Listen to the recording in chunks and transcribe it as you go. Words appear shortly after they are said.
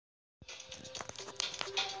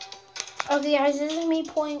Okay, guys, this is me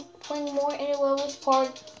playing more in the levels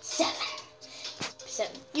part 7.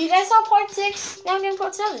 You guys saw part 6? Now I'm doing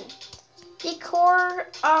part 7. Decor,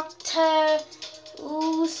 Octa,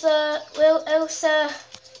 Elsa,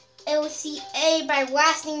 LCA by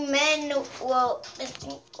Lasting Men. Well,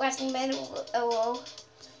 Lasting Men. Oh,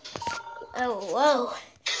 whoa.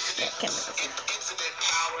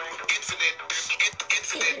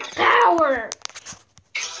 Power.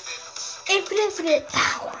 Infinite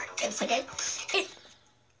power. Infinite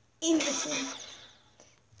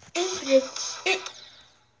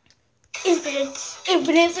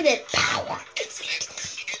power.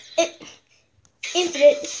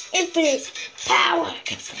 Infinite power.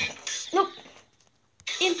 Nope.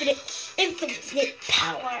 Infinite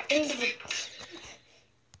power. Infinite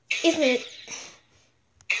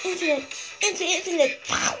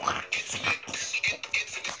power.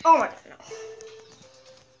 Oh my god, no.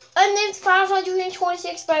 Unnamed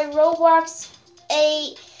 526 by Roblox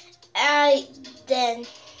AI then.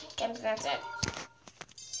 Can't pronounce that.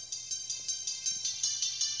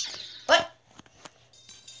 What?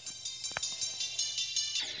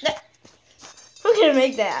 No. Who can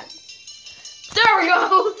make that? There we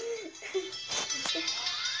go!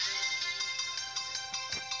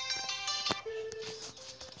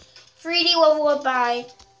 3D level up by...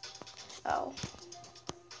 Oh.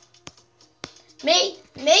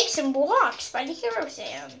 Make some blocks by the Hero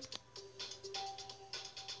Sam.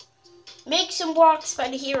 Make some blocks by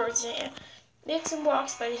the Hero Sam.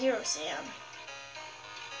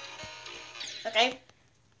 Okay.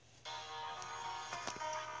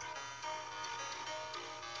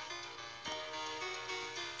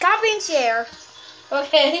 Copy and share.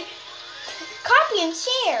 Okay. Copy and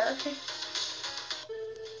share.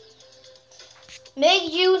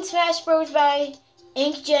 Make you and Smash Bros by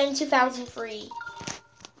InkGen 2003.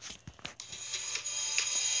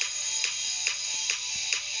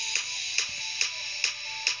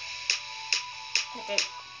 Okay,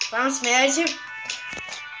 Bounce Magic. Yeah!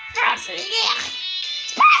 Smash Bros,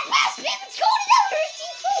 let's go to Editor and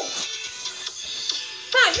see full!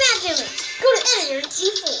 Bounce Magic, go to Editor and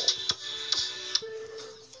see full.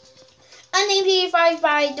 Unnamed PD5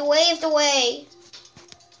 by The Way of the Way.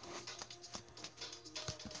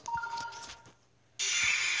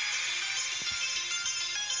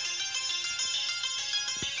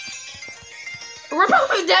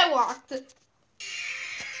 Republic Deadlocked.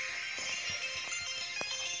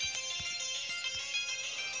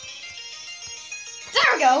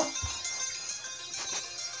 There we go.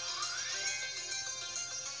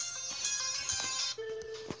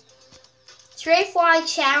 Stray Fly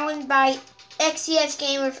challenged by XCS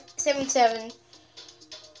Gamer 77.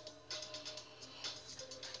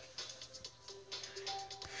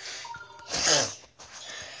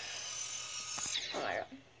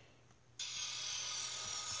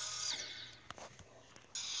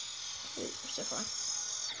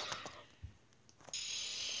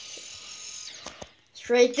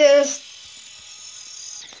 Straight this.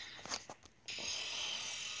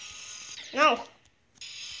 No.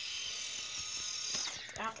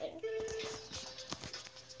 Stop it.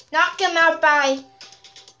 Knock him out by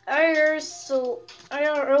Aeroso.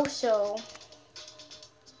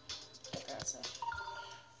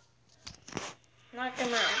 Knock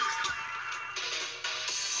him out.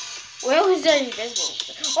 Well, he's done invisible.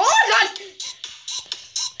 Oh my god!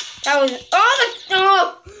 That was. Oh my.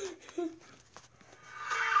 Oh!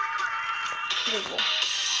 Invisible.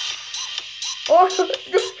 Oh,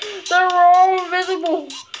 they're all invisible.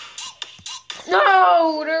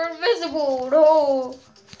 No, they're invisible. No.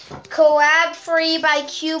 Collab free by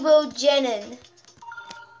Cubo Jenin.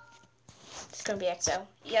 It's gonna be XO.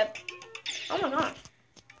 Yep. Oh my god.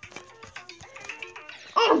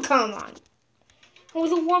 Oh, come on.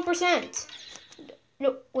 With a 1%.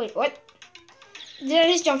 No, wait, what? Did I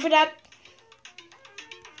just jump for that?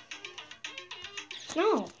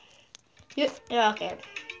 No. Yeah, okay.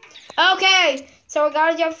 Okay, so I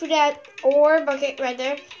gotta jump for that orb. Okay, right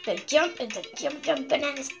there. The jump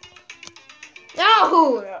bananas.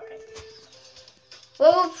 No! Okay.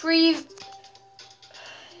 Level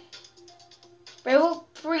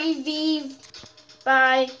preview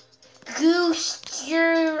by Goose.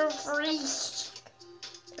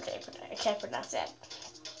 Okay, I can't pronounce that.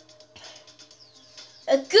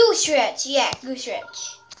 A Goose Stretch, yeah, Goose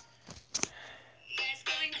Stretch.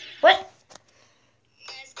 What?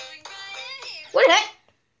 What the heck?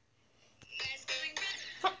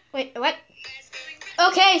 What? Wait, what?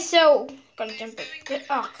 Okay, so gotta jump it.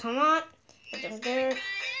 Oh, come on. Jump there.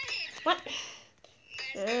 What?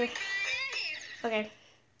 Okay.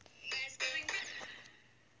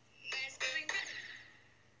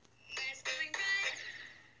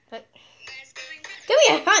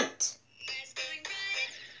 can't hunt.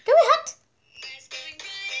 Can we hunt?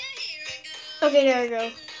 Okay, there we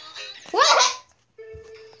go. What?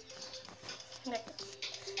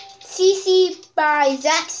 CC by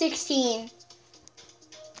Zach16.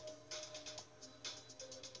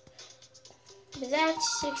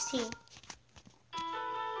 Zach16.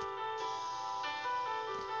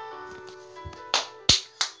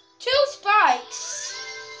 Two spikes.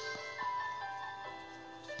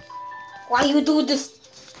 Why you do this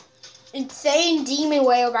insane demon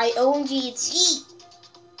whale by OMG?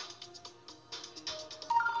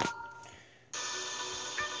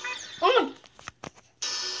 Oh my.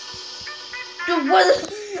 Dude, what?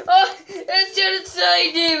 Oh, it's an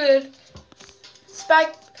insane demon.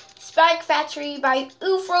 Spike Factory by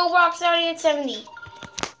Oof Roblox 9870.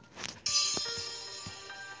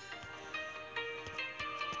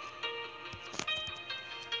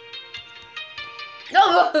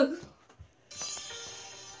 No!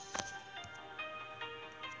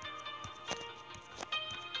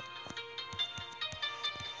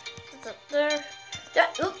 What's up there?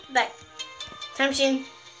 Oop, back. Time machine.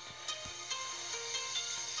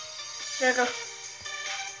 There we go.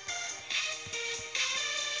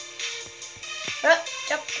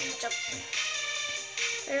 Jump.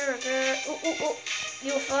 There. Ooh.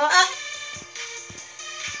 You fall up.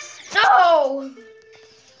 No!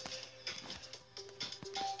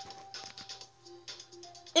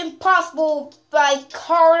 Impossible by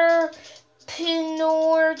Carter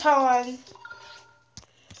Pinorton.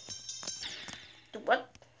 What?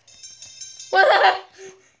 What?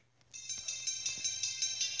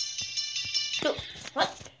 Dude,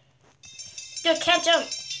 what? Dude, can't jump.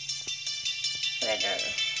 Okay,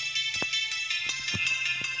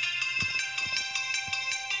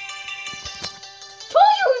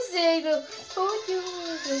 there. Told you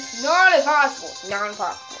it's not impossible. Not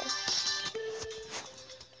impossible.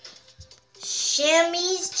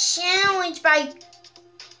 Shammy's Challenge by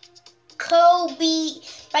Kobe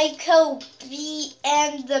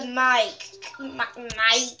and the Mike.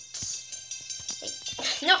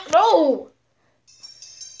 No!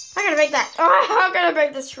 I gotta make that. Oh, I gotta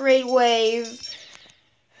make this raid wave.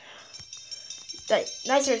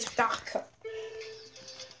 Nicer stock.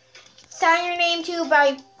 Sign your name to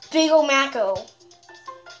by Big Ol' Mako.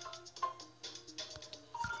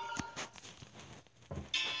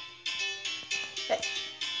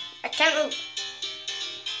 I can't move.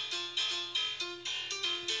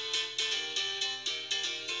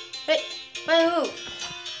 Wait, let me move.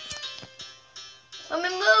 Let me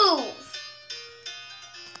move.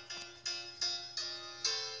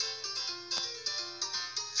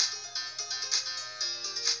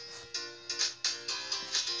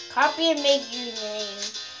 Copy and make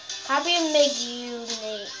username. Copy and make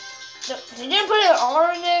username. They didn't put an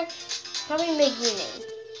R in there. Copy and make username.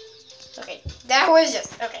 Okay, that was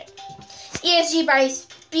just okay. ESG by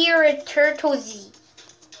Spirit Turtles.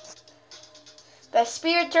 By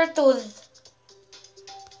Spirit Turtles.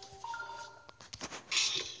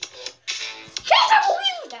 Cannot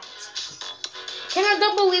believe that.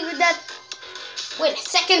 Cannot believe that. Wait a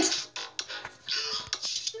second.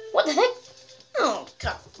 What the heck? Oh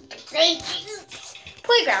God. Great.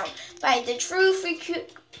 Playground by the True Free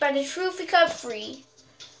Cup Free.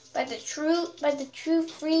 By the True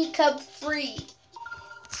Free Cup Free.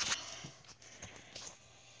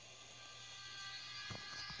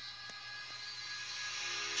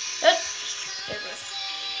 There it goes.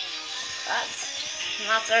 That's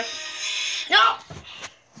not there. No.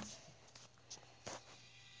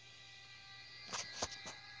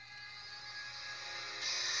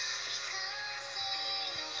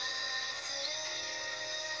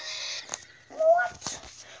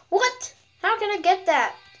 What? How can I get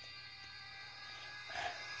that?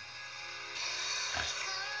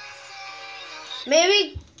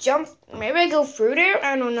 Maybe jump, maybe go through there?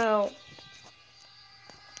 I don't know.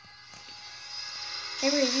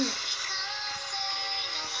 Maybe you.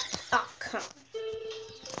 Oh, come on.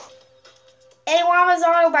 Anyone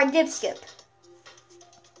Amazon by Dipskip.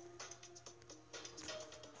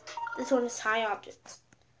 This one is high objects.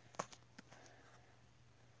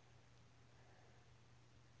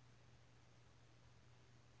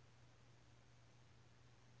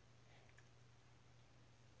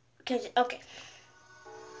 Okay.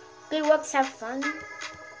 Good works, have fun.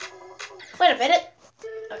 Wait a minute.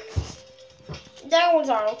 Okay. That one's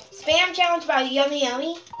auto. Spam challenge by Yummy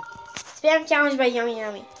Yummy. Spam challenge by Yummy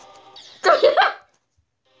Yummy.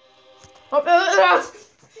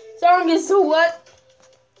 Song is so what?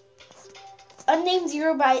 Unnamed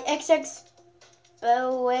Zero by XX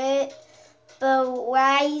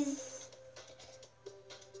Bowise.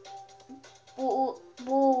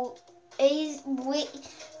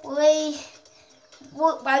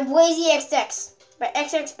 by Blazy XX. By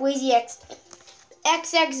XX Blazy X.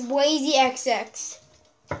 XX Blazy XX.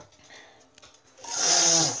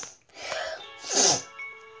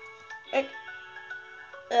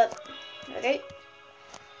 Okay.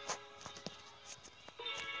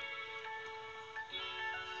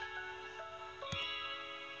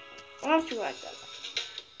 Honestly like that.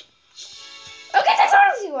 Okay, that's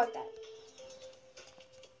honestly like that.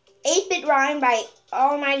 8-bit rhyme by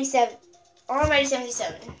Almighty 77.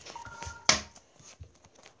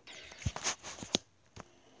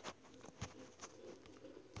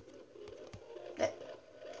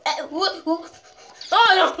 What? Oh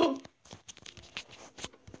no!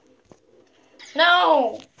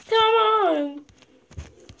 No! Come on!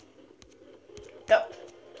 Go.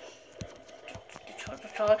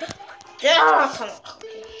 Yeah, come on.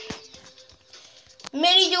 Okay.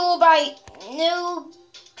 Mini duel by New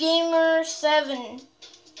Gamer 7.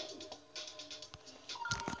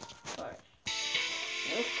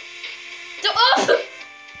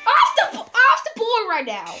 Off the board right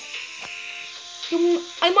now.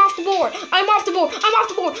 I'm off the board. I'm off the board. I'm off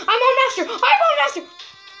the board. I'm on master. I'm on master.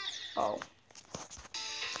 Oh.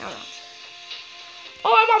 I don't know.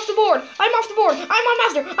 Oh, I'm off the board. I'm off the board. I'm on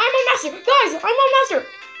master. I'm on master. Guys, I'm on master.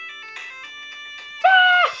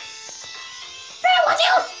 Ah! Watch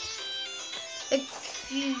out!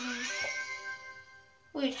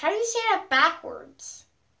 Wait, how do you say that backwards?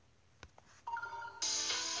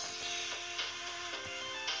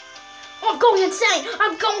 Oh, I'm going insane.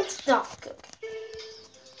 I'm going to... No, good.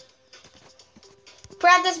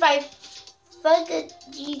 Practice by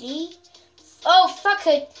FukaGD. Oh, fuck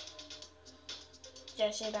it. Did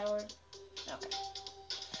I say a bad word? Okay.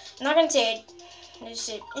 I'm not gonna say it. It's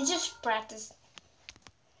just practice.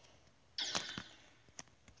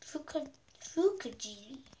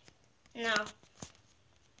 FukaGD. No.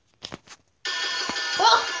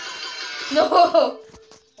 Oh! No!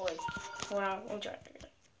 Wait. Wow, I'm trying to figure it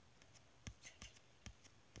out.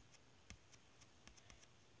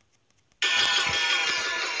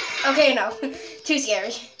 Okay, no. Too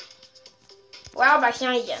scary. Wow by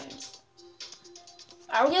Shiny Gems.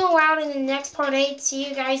 I'll do a wow in the next part 8. See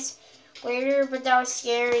you guys later, but that was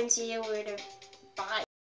scary, and see you later. Bye.